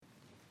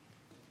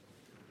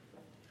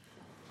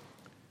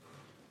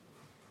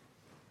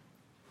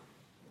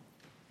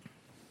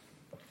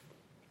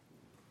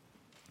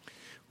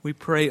We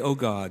pray, O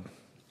God,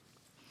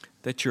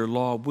 that your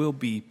law will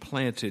be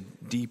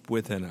planted deep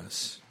within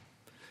us,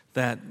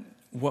 that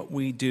what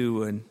we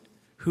do and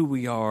who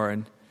we are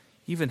and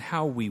even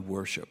how we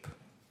worship,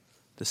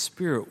 the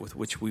spirit with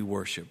which we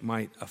worship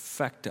might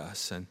affect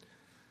us and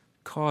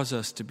cause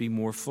us to be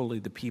more fully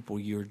the people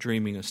you're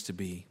dreaming us to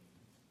be.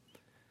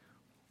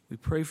 We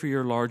pray for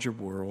your larger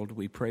world.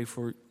 We pray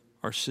for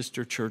our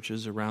sister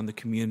churches around the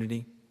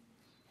community.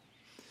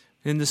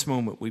 In this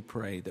moment, we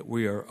pray that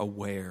we are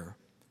aware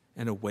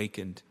and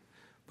awakened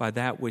by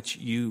that which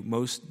you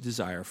most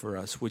desire for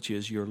us, which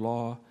is your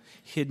law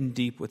hidden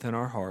deep within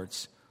our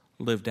hearts,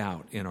 lived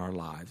out in our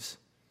lives.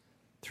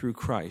 Through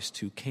Christ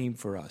who came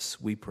for us,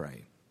 we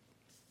pray.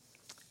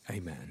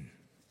 Amen.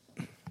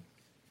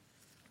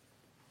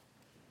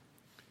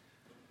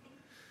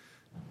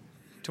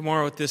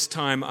 Tomorrow at this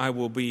time, I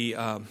will be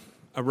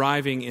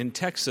arriving in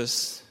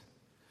Texas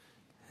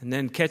and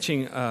then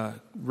catching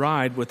a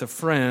ride with a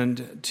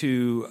friend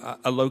to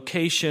a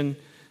location,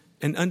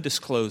 an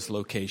undisclosed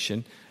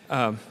location,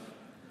 about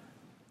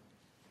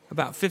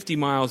 50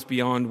 miles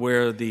beyond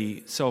where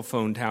the cell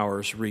phone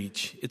towers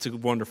reach. It's a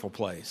wonderful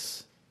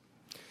place.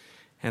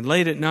 And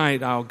late at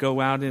night, I'll go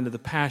out into the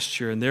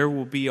pasture, and there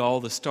will be all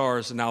the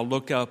stars, and I'll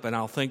look up and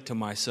I'll think to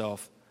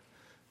myself,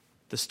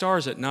 the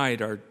stars at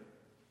night are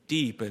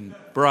deep and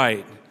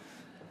bright,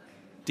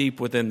 deep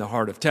within the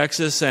heart of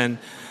Texas, and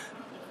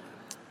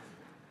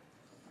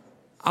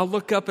I'll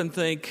look up and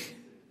think,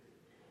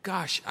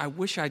 gosh, I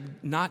wish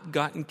I'd not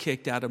gotten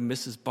kicked out of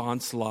Mrs.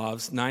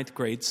 Bonslav's 9th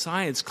grade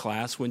science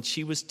class when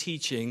she was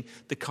teaching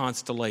the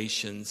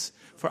constellations,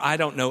 for I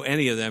don't know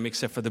any of them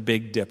except for the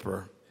Big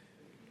Dipper.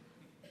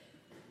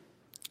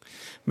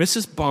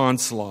 Mrs.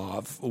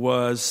 Bonslav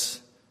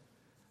was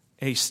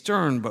a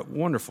stern but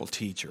wonderful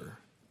teacher.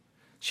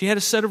 She had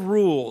a set of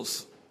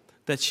rules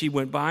that she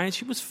went by, and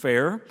she was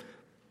fair,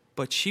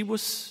 but she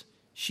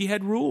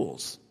had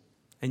rules.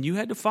 And you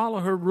had to follow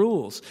her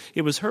rules.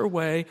 It was her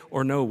way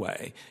or no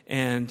way.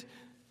 And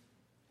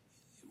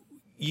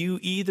you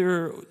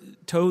either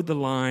towed the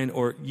line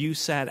or you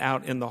sat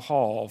out in the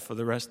hall for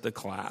the rest of the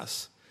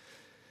class.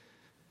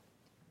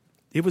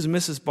 It was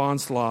Mrs.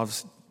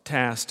 Bonslav's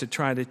task to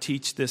try to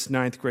teach this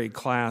 9th grade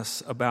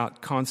class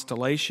about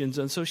constellations.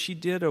 And so she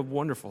did a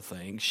wonderful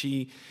thing.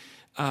 She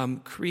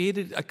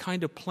created a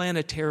kind of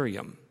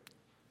planetarium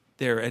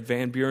there at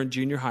Van Buren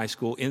Junior High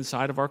School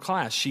inside of our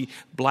class. She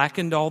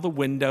blackened all the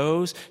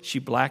windows. She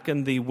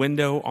blackened the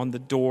window on the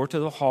door to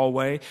the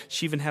hallway.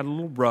 She even had a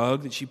little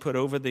rug that she put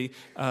over the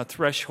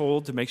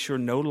threshold to make sure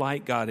no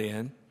light got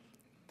in.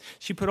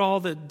 She put all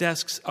the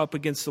desks up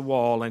against the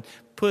wall and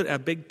put a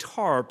big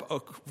tarp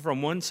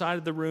from one side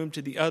of the room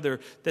to the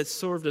other that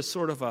served as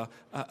sort of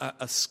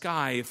a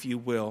sky, if you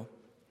will.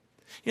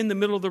 In the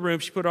middle of the room,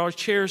 she put all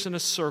chairs in a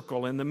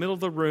circle. In the middle of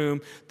the room,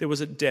 there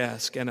was a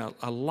desk and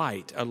a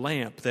light, a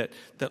lamp that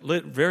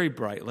lit very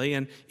brightly.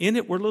 And in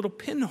it were little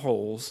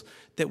pinholes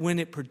that, when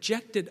it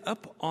projected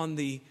up on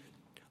the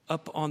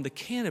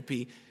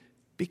canopy,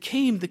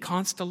 became the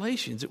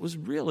constellations. It was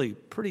really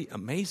pretty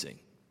amazing.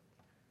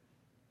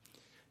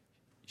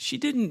 She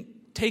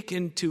didn't take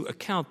into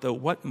account, though,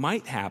 what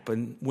might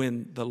happen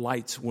when the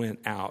lights went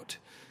out.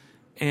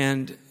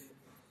 And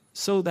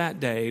so that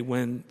day,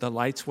 when the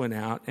lights went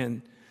out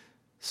and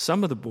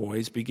some of the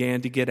boys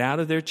began to get out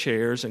of their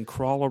chairs and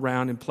crawl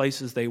around in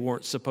places they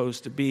weren't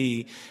supposed to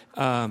be,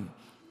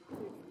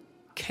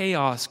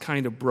 chaos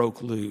kind of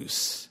broke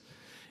loose.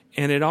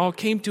 And it all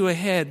came to a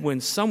head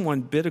when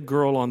someone bit a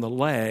girl on the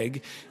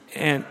leg,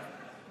 and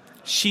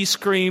she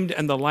screamed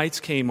and the lights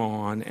came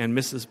on, and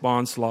Mrs.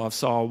 Bonslav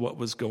saw what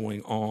was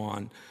going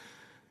on.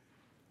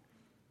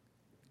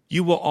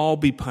 "You will all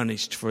be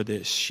punished for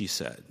this," she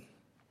said.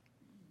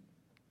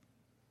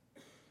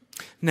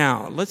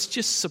 Now, let's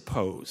just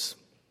suppose,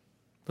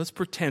 let's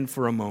pretend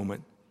for a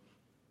moment,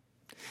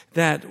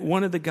 that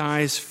one of the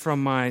guys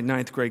from my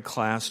 9th grade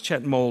class,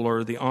 Chet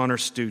Moeller, the honor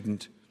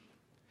student,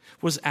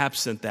 was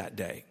absent that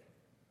day.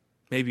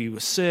 Maybe he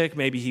was sick,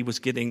 maybe he was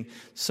getting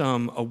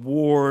some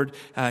award.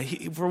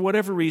 For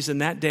whatever reason,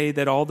 that day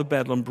that all the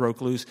bedlam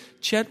broke loose,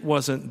 Chet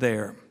wasn't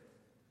there.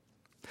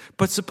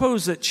 But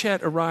suppose that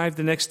Chet arrived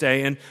the next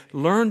day and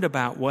learned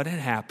about what had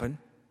happened,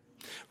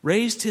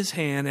 raised his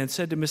hand and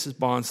said to Mrs.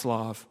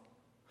 Bonslav,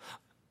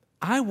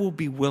 "I will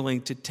be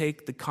willing to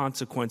take the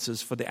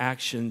consequences for the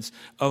actions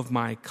of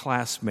my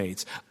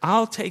classmates.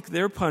 I'll take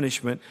their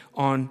punishment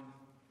on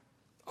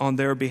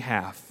their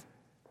behalf."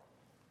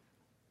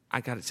 I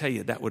got to tell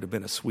you, that would have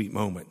been a sweet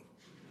moment.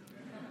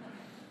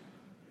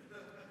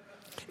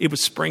 It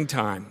was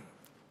springtime.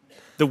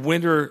 The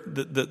winter,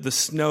 the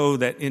snow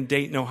that in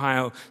Dayton,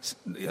 Ohio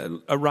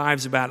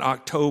arrives about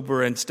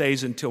October and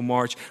stays until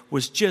March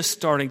was just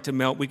starting to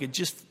melt. We could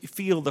just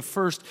feel the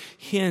first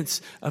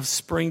hints of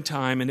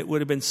springtime, and it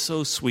would have been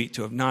so sweet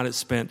to have not have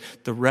spent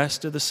the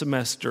rest of the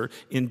semester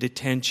in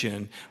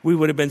detention. We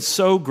would have been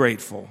so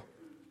grateful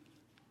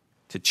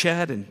to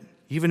Chet and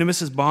even to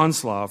Mrs.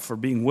 Bonslav for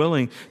being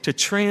willing to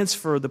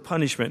transfer the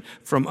punishment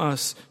from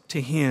us to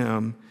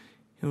him.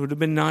 It would have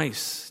been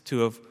nice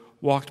to have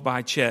walked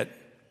by Chet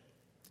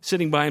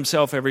sitting by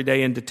himself every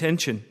day in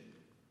detention,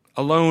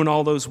 alone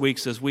all those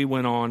weeks as we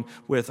went on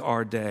with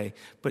our day.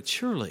 But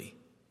surely,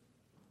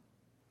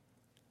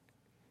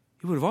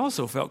 it would have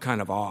also felt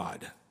kind of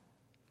odd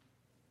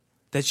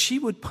that she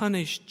would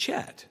punish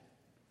Chet.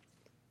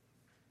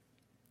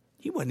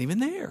 He wasn't even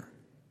there.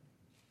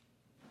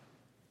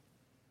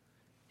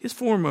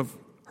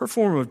 Her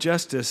form of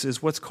justice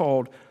is what's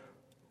called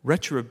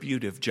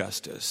retributive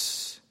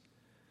justice.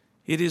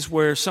 It is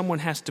where someone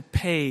has to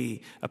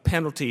pay a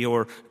penalty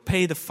or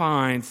pay the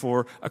fine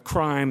for a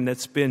crime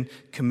that's been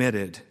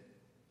committed.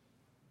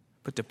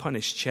 But to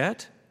punish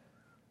Chet,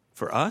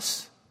 for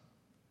us,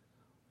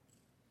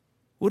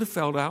 would have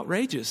felt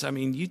outrageous. I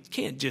mean, you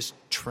can't just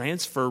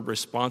transfer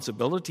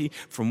responsibility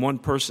from one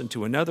person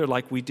to another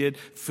like we did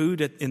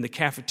food in the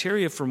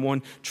cafeteria from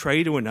one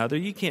tray to another.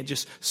 You can't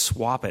just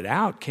swap it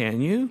out,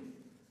 can you?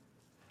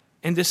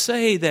 And to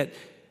say that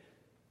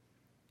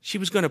she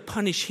was going to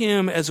punish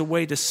him as a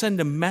way to send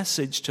a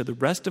message to the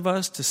rest of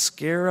us, to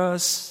scare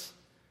us,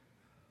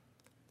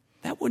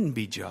 that wouldn't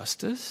be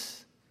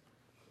justice.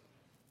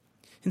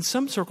 In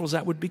some circles,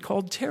 that would be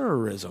called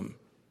terrorism.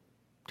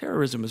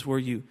 Terrorism is where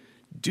you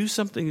do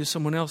something to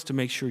someone else to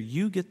make sure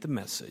you get the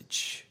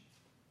message.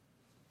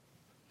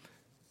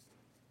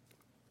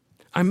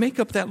 I make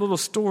up that little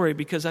story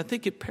because I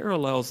think it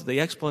parallels the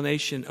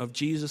explanation of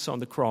Jesus on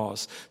the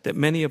cross that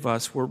many of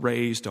us were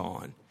raised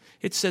on.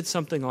 It said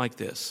something like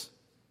this: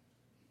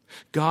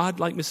 God,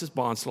 like Mrs.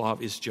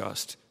 Bonslav, is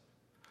just.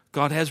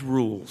 God has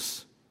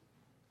rules.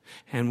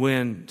 And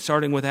when,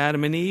 starting with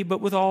Adam and Eve, but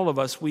with all of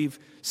us, we've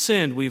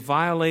sinned, we've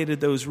violated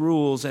those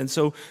rules. And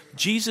so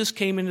Jesus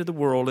came into the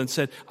world and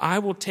said, I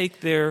will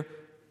take their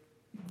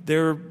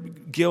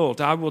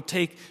guilt, I will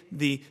take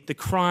the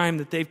crime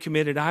that they've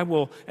committed, I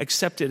will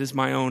accept it as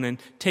my own and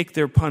take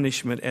their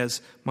punishment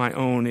as my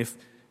own.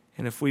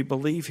 If we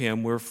believe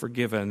him, we're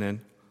forgiven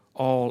and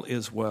all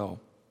is well.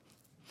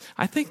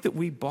 I think that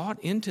we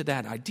bought into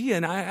that idea,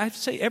 and I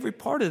say every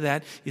part of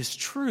that is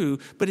true,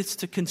 but it's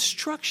the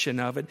construction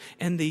of it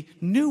and the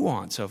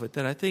nuance of it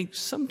that I think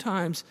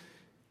sometimes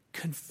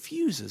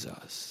confuses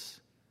us.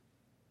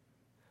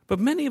 But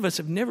many of us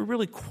have never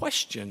really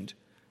questioned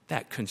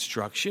that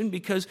construction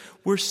because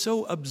we're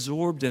so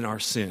absorbed in our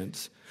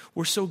sins.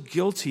 We're so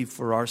guilty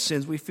for our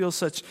sins. We feel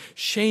such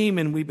shame,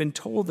 and we've been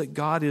told that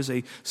God is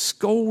a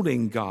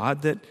scolding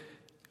God that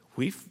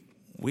we've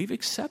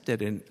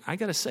accepted. And I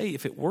got to say,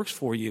 if it works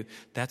for you,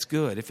 that's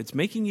good. If it's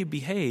making you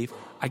behave,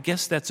 I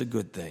guess that's a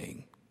good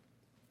thing.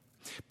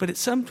 But at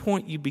some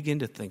point, you begin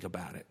to think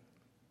about it.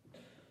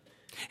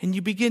 And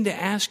you begin to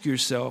ask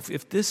yourself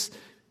if this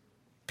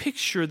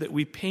picture that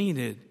we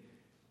painted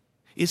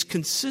is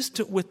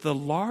consistent with the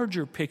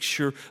larger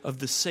picture of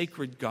the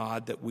sacred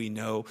God that we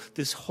know,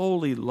 this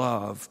holy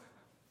love.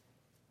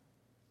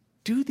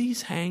 Do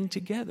these hang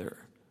together?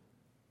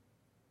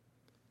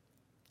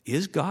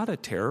 Is God a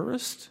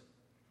terrorist?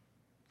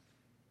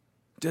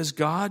 Does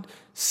God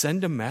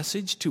send a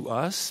message to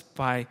us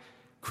by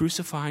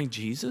crucifying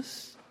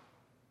Jesus?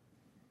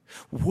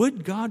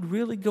 Would God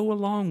really go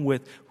along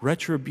with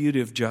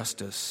retributive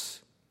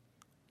justice?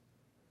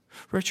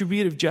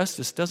 Retributive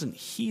justice doesn't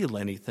heal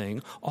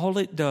anything. All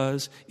it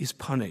does is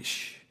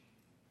punish.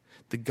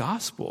 The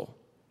gospel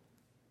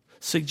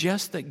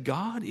suggests that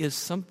God is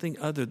something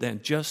other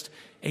than just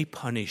a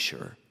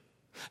punisher.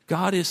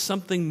 God is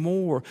something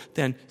more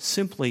than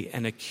simply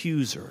an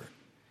accuser.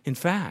 In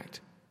fact,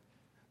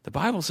 the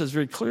Bible says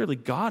very clearly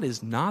God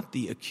is not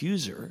the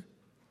accuser.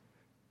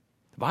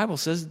 The Bible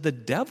says the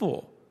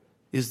devil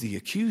is the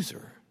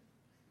accuser.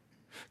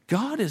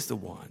 God is the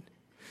one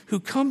who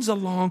comes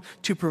along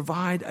to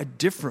provide a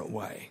different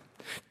way,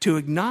 to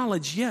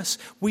acknowledge, yes,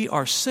 we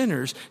are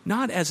sinners,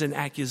 not as an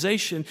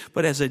accusation,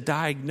 but as a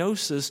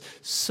diagnosis,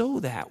 so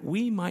that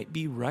we might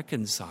be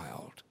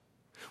reconciled.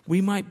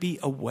 We might be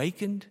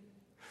awakened,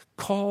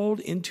 called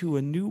into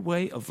a new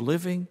way of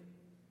living,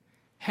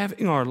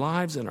 having our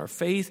lives and our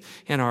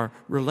faith and our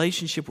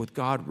relationship with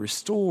God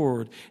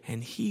restored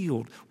and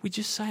healed. We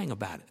just sang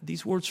about it.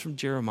 These words from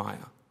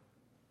Jeremiah.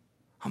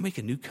 I'll make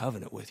a new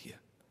covenant with you.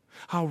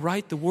 I'll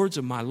write the words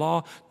of my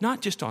law,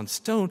 not just on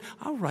stone,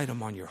 I'll write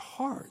them on your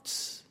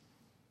hearts.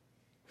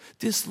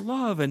 This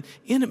love and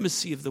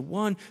intimacy of the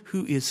one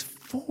who is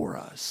for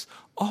us,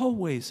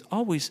 always,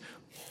 always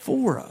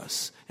for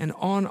us and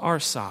on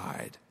our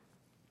side.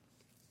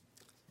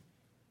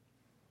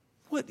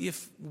 What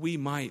if we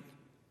might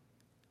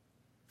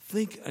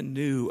think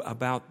anew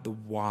about the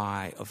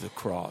why of the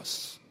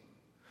cross?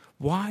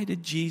 Why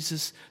did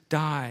Jesus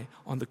die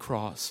on the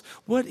cross?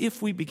 What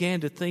if we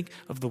began to think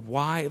of the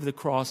why of the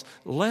cross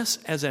less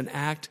as an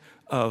act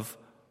of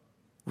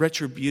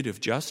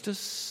retributive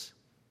justice?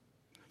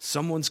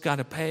 Someone's got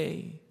to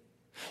pay.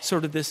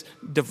 Sort of this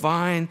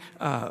divine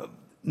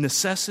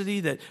necessity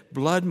that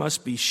blood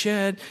must be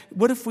shed.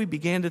 What if we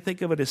began to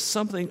think of it as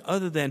something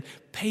other than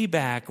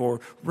payback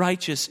or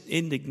righteous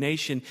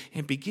indignation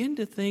and begin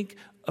to think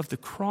of the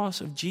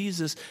cross of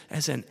Jesus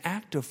as an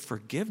act of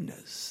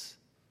forgiveness,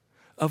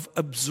 of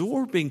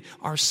absorbing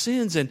our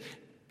sins and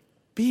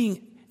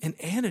being an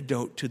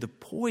antidote to the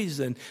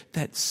poison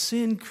that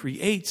sin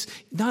creates,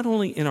 not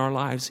only in our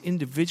lives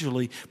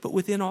individually, but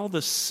within all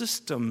the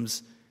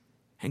systems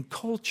and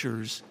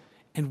cultures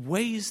and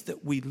ways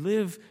that we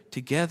live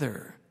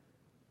together.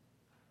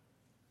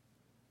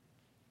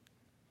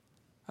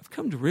 I've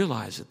come to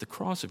realize that the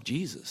cross of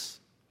Jesus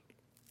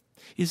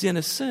is, in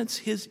a sense,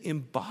 his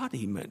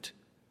embodiment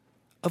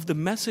of the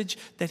message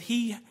that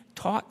he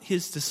taught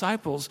his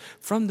disciples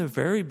from the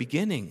very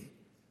beginning.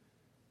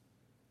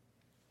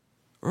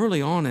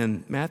 Early on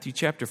in Matthew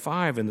chapter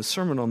 5 in the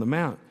Sermon on the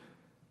Mount,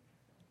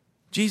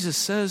 Jesus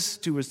says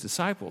to his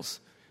disciples,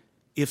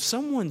 if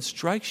someone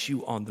strikes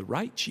you on the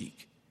right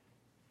cheek,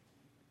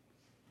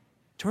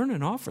 turn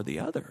and offer the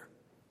other.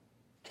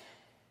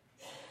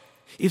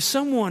 If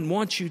someone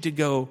wants you to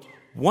go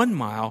 1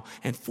 mile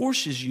and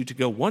forces you to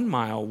go 1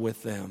 mile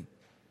with them,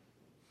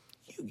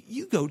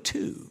 you go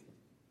 2.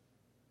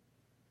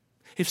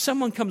 If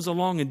someone comes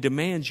along and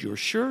demands your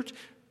shirt,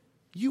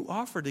 you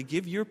offer to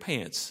give your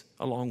pants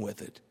along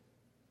with it.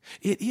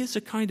 It is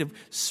a kind of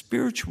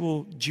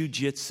spiritual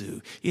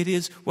jujitsu. It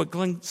is what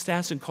Glenn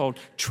Stassen called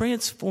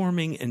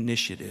transforming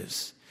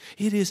initiatives.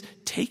 It is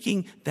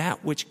taking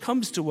that which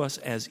comes to us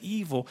as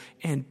evil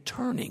and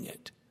turning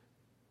it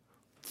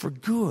for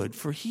good,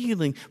 for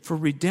healing, for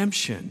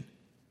redemption.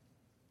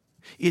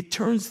 It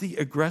turns the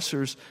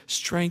aggressor's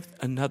strength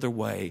another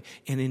way,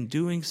 and in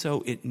doing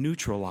so, it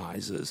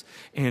neutralizes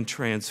and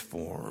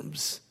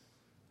transforms.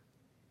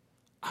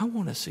 I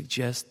want to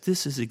suggest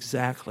this is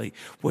exactly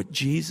what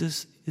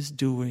Jesus is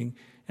doing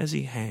as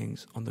he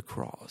hangs on the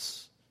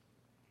cross.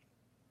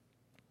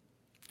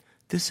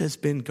 This has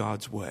been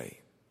God's way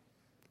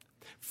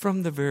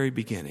from the very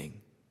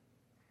beginning.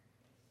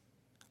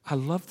 I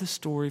love the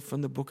story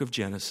from the book of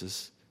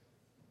Genesis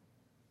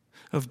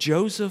of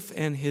Joseph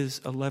and his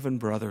 11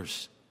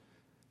 brothers.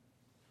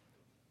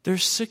 They're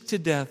sick to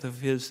death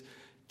of his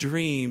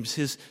dreams,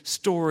 his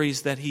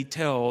stories that he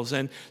tells,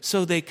 and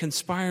so they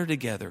conspire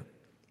together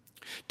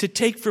to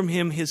take from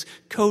him his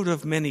coat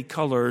of many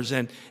colors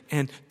and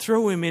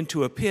throw him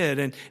into a pit.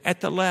 And at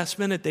the last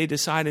minute, they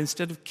decide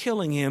instead of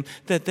killing him,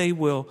 that they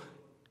will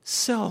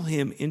sell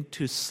him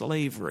into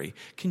slavery.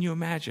 Can you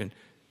imagine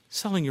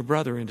selling your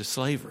brother into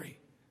slavery?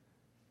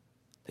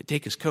 They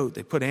take his coat,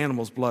 they put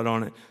animal's blood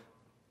on it,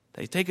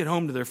 they take it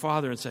home to their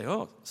father and say,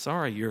 oh,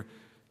 sorry,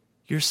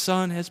 your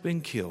son has been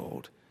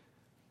killed.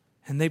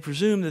 And they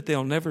presume that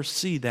they'll never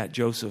see that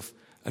Joseph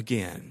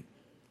again.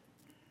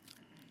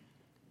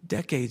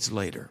 Decades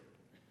later,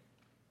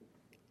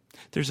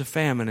 there's a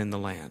famine in the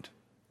land.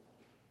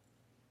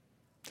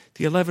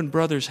 The 11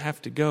 brothers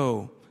have to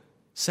go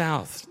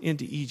south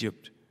into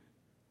Egypt.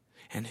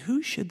 And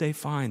who should they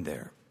find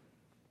there?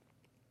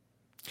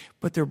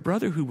 But their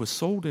brother who was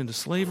sold into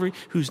slavery,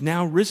 who's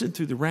now risen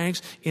through the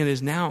ranks and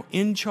is now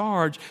in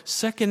charge,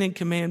 second in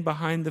command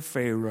behind the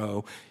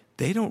Pharaoh.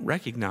 They don't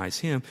recognize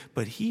him,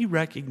 but he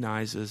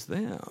recognizes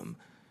them.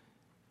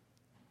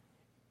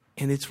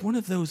 And it's one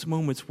of those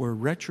moments where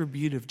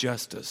retributive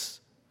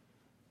justice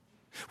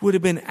would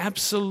have been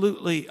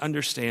absolutely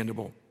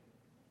understandable.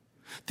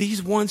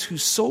 These ones who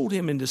sold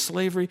him into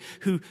slavery,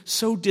 who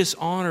so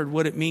dishonored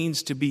what it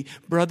means to be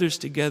brothers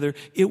together,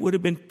 it would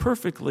have been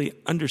perfectly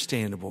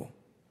understandable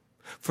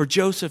for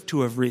Joseph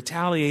to have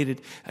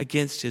retaliated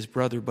against his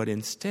brother, but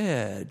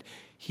instead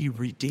he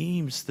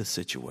redeems the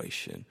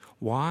situation.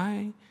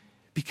 Why?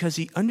 Because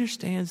he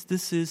understands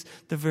this is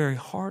the very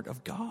heart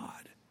of God.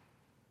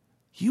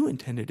 You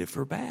intended it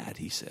for bad,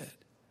 he said.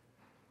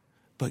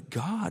 But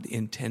God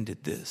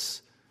intended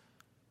this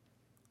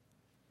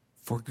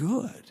for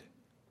good.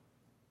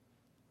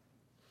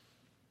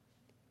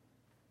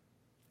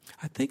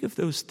 I think of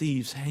those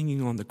thieves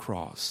hanging on the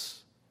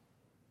cross,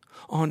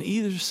 on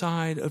either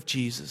side of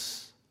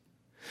Jesus.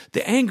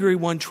 The angry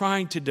one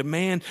trying to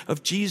demand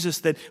of Jesus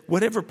that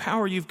whatever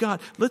power you've got,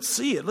 let's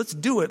see it, let's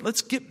do it,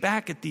 let's get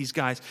back at these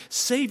guys.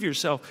 Save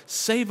yourself,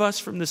 save us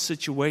from this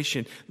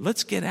situation.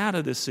 Let's get out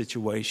of this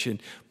situation.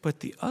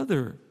 But the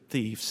other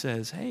thief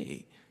says,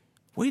 hey,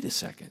 wait a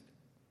second.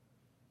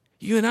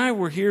 You and I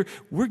were here,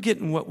 we're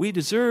getting what we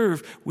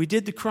deserve. We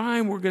did the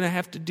crime, we're going to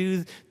have to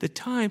do the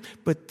time.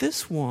 But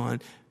this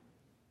one,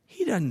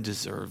 he doesn't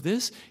deserve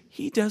this.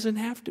 He doesn't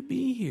have to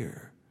be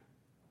here.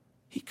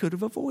 He could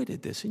have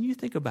avoided this. And you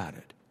think about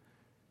it.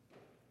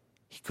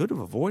 He could have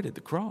avoided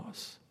the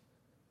cross.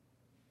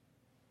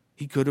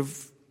 He could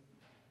have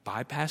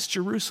bypassed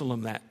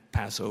Jerusalem that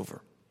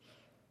Passover.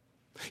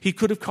 He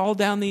could have called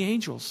down the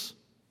angels.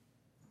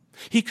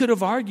 He could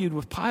have argued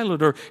with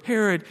Pilate or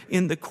Herod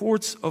in the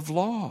courts of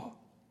law.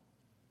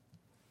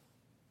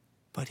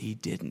 But he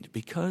didn't,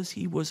 because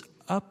he was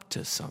up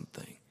to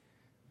something.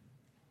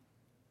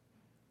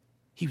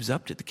 He was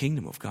up to the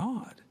kingdom of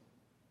God.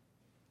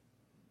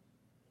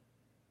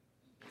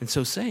 And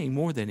so, saying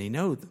more than he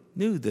knew,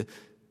 the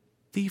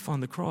thief on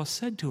the cross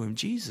said to him,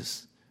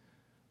 Jesus,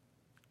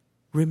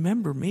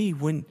 remember me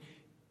when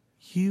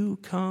you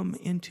come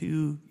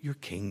into your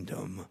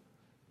kingdom.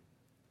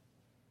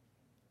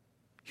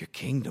 Your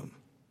kingdom.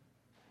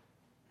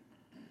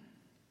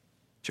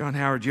 John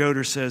Howard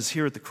Yoder says,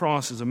 here at the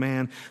cross is a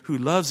man who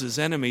loves his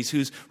enemies,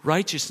 whose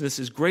righteousness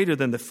is greater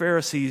than the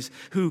Pharisees,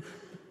 who,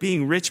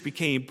 being rich,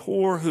 became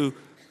poor, who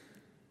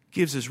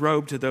gives his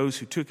robe to those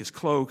who took his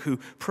cloak, who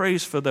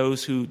prays for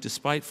those who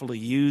despitefully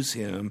use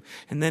him.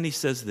 And then he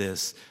says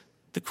this,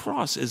 the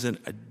cross isn't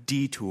a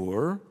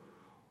detour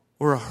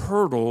or a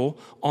hurdle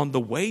on the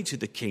way to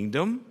the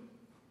kingdom.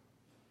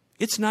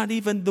 It's not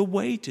even the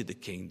way to the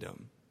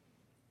kingdom.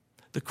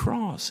 The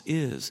cross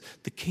is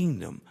the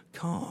kingdom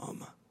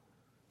come.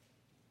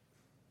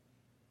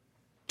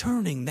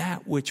 Turning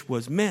that which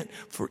was meant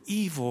for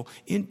evil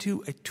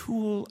into a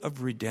tool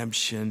of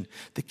redemption.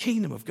 The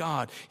kingdom of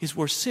God is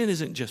where sin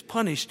isn't just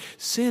punished,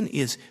 sin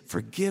is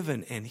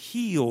forgiven and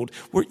healed,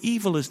 where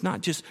evil is not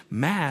just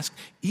masked,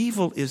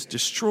 evil is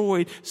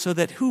destroyed so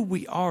that who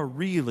we are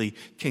really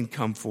can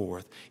come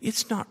forth.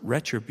 It's not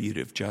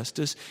retributive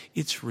justice,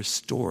 it's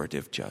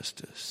restorative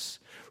justice,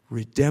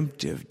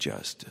 redemptive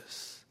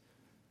justice.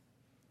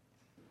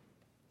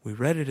 We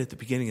read it at the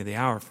beginning of the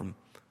hour from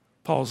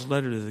Paul's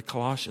letter to the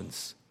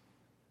Colossians.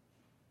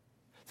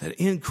 That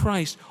in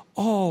Christ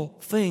all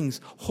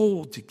things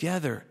hold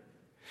together.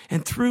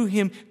 And through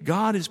him,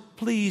 God is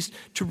pleased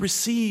to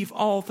receive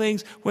all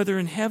things, whether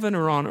in heaven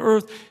or on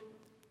earth,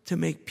 to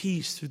make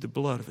peace through the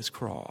blood of his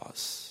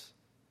cross.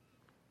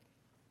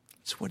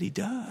 It's what he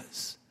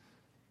does.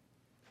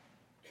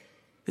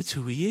 It's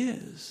who he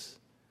is.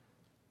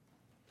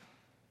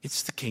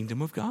 It's the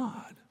kingdom of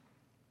God.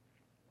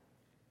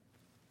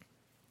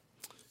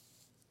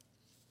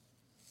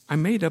 I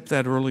made up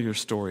that earlier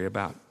story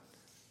about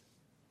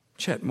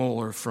Chet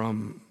Moeller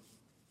from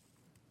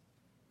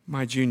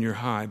my junior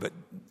high, but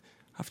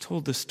I've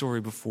told this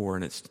story before,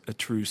 and it's a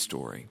true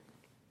story.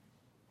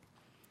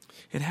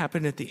 It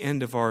happened at the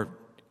end of our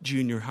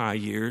junior high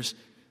years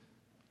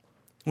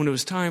when it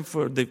was time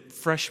for the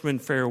freshman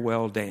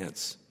farewell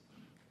dance.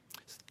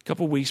 A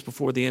couple weeks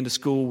before the end of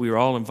school, we were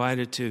all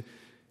invited to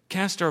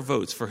cast our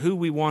votes for who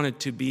we wanted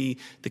to be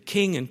the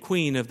king and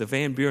queen of the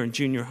Van Buren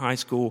Junior High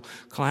School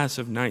class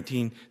of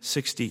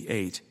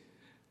 1968.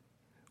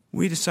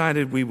 We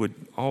decided we would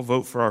all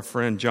vote for our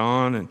friend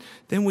John, and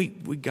then we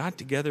got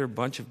together a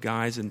bunch of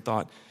guys and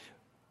thought,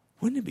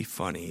 wouldn't it be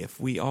funny if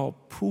we all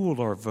pooled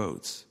our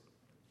votes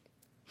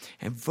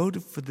and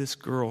voted for this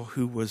girl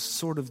who was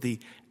sort of the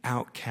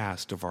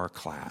outcast of our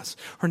class?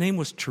 Her name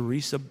was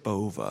Teresa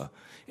Bova,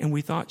 and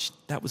we thought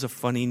that was a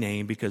funny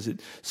name because it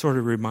sort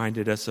of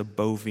reminded us of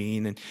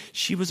bovine, and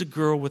she was a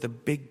girl with a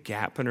big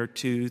gap in her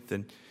tooth,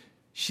 and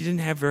she didn't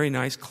have very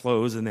nice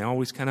clothes, and they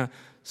always kind of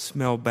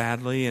smelled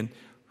badly, and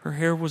her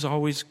hair was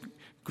always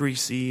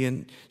greasy,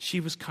 and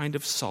she was kind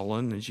of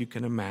sullen, as you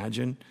can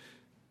imagine.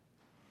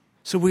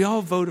 So we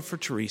all voted for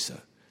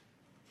Teresa.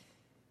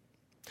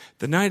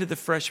 The night of the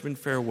freshman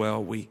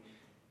farewell, we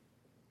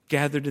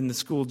gathered in the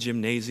school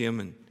gymnasium,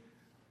 and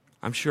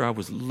I'm sure I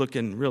was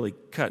really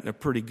cutting a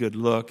pretty good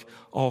look,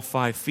 all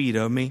 5 feet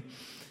of me.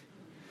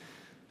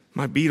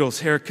 My Beatles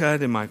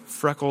haircut and my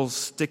freckles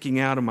sticking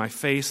out of my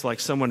face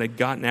like someone had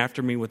gotten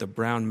after me with a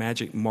brown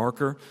magic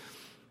marker.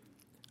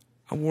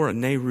 I wore a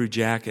Nehru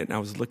jacket, and I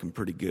was looking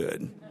pretty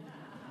good.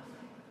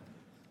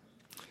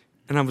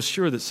 And I was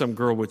sure that some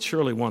girl would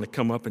surely want to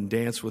come up and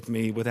dance with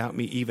me without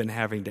me even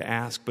having to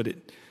ask, but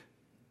it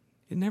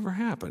never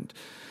happened.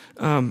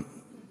 We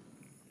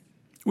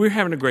were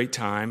having a great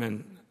time,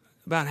 and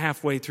about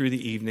halfway through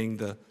the evening,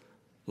 the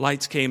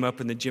lights came up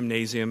in the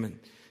gymnasium, and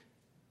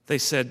they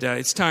said,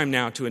 it's time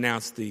now to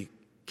announce the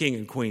king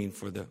and queen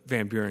for the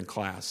Van Buren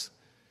class.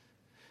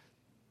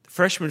 The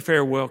freshman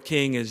farewell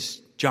king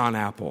is John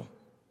Apple.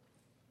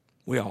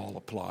 We all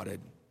applauded.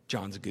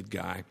 John's a good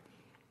guy.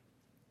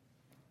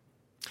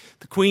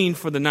 The queen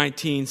for the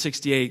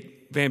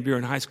 1968 Van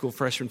Buren High School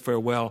freshman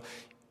farewell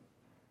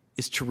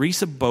is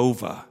Teresa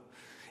Bova.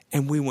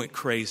 And we went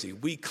crazy.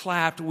 We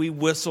clapped, we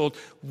whistled,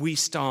 we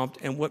stomped.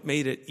 And what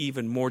made it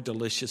even more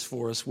delicious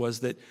for us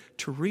was that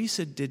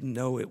Teresa didn't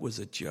know it was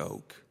a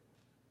joke.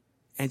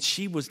 And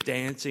she was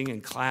dancing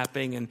and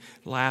clapping and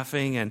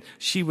laughing, and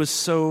she was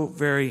so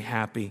very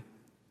happy.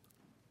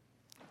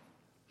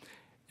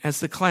 As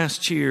the class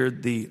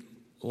cheered, the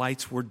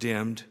lights were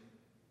dimmed,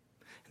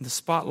 and the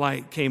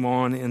spotlight came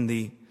on in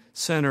the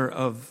center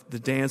of the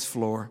dance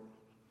floor.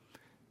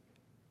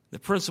 The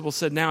principal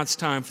said, now it's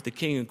time for the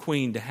king and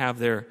queen to have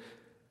their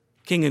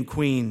king and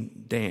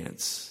queen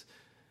dance.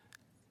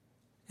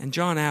 And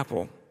John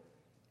Apple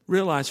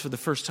realized for the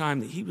first time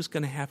that he was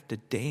going to have to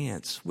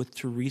dance with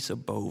Teresa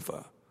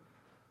Bova.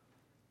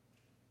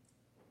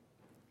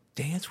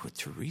 Dance with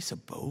Teresa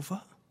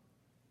Bova?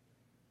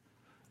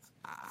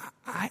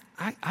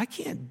 I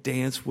can't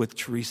dance with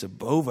Teresa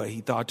Bova, he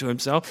thought to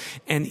himself,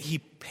 and he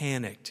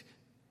panicked.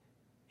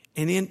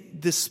 And in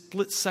this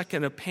split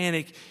second of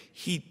panic,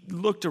 he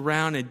looked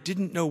around and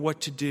didn't know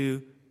what to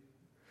do.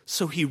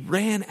 So he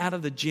ran out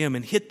of the gym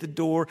and hit the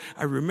door.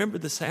 I remember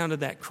the sound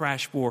of that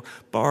crash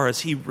bar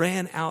as he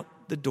ran out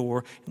the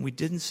door, and we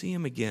didn't see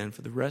him again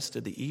for the rest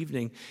of the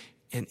evening.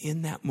 And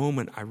in that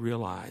moment, I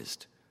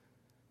realized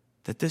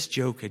that this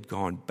joke had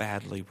gone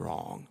badly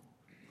wrong.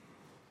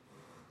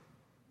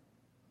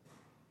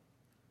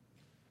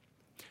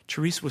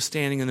 Teresa was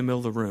standing in the middle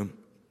of the room.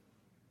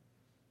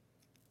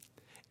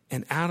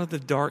 And out of the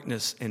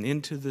darkness and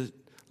into the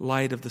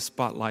light of the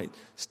spotlight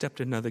stepped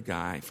another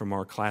guy from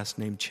our class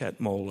named Chet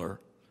Moeller.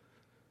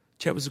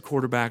 Chet was the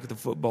quarterback of the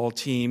football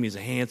team. He's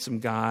a handsome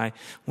guy,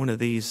 one of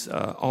these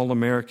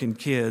all-American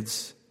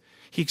kids.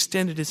 He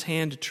extended his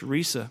hand to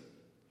Teresa,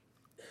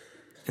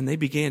 and they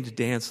began to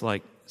dance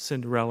like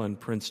Cinderella and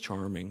Prince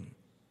Charming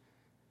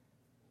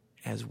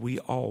as we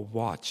all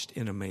watched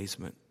in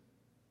amazement.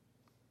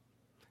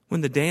 When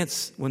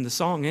the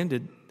song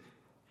ended,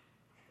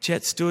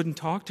 Chet stood and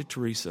talked to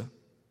Teresa,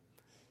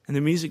 and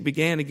the music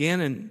began again,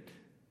 and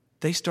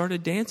they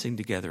started dancing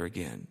together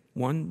again.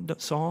 One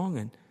song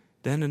and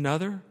then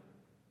another.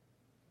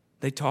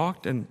 They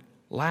talked and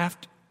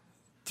laughed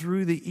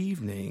through the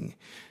evening.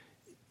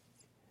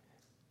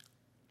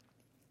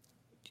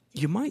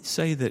 You might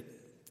say that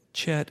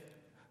Chet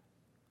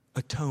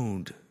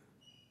atoned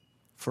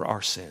for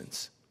our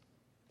sins.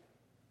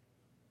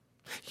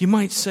 You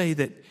might say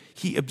that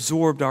he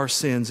absorbed our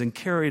sins and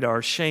carried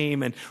our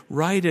shame and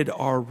righted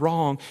our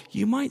wrong.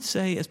 You might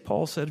say, as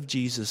Paul said of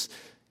Jesus,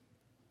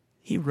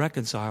 he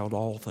reconciled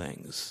all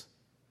things.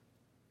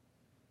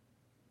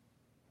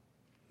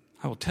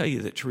 I will tell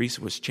you that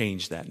Teresa was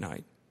changed that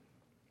night.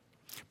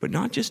 But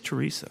not just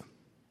Teresa.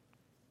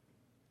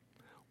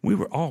 We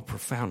were all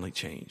profoundly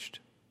changed.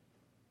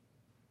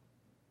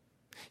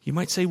 You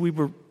might say we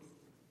were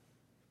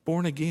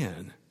born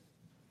again.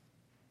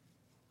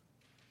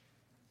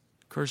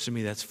 Occurs to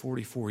me that's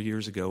 44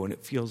 years ago, and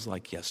it feels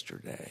like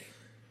yesterday.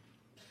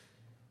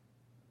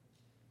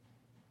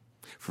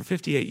 For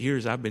 58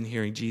 years, I've been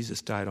hearing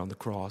Jesus died on the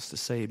cross to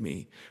save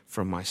me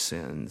from my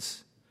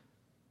sins.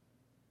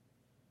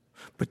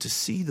 But to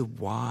see the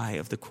why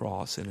of the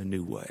cross in a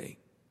new way,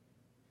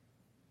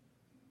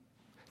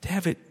 to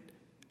have it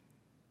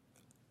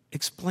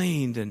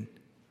explained and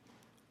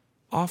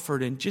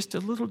offered in just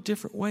a little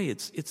different way,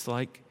 it's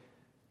like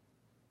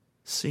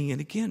seeing it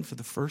again for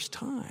the first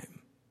time.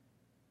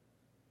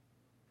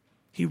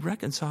 He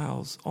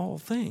reconciles all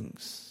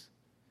things.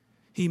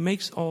 He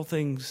makes all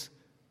things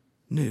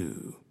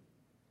new.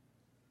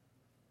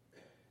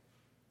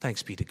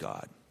 Thanks be to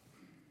God.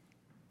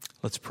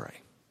 Let's pray.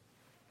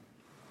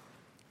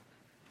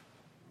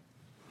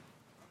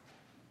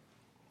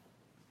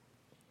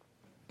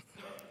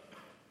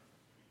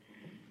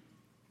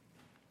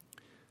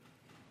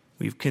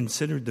 We've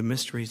considered the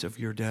mysteries of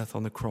your death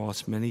on the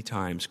cross many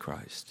times,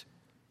 Christ.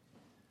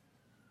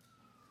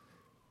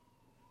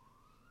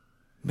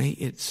 May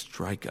it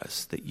strike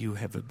us that you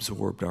have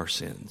absorbed our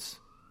sins.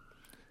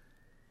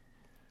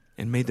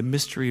 And may the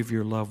mystery of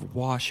your love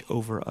wash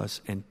over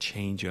us and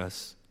change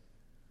us.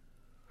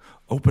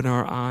 Open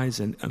our eyes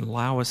and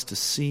allow us to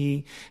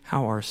see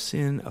how our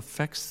sin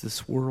affects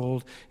this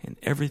world and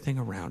everything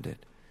around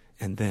it.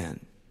 And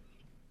then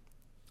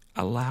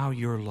allow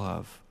your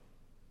love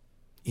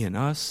in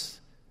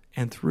us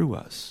and through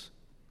us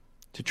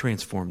to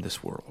transform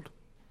this world.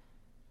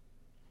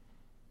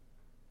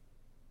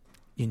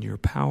 In your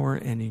power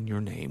and in your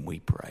name we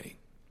pray.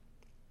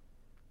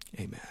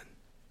 Amen.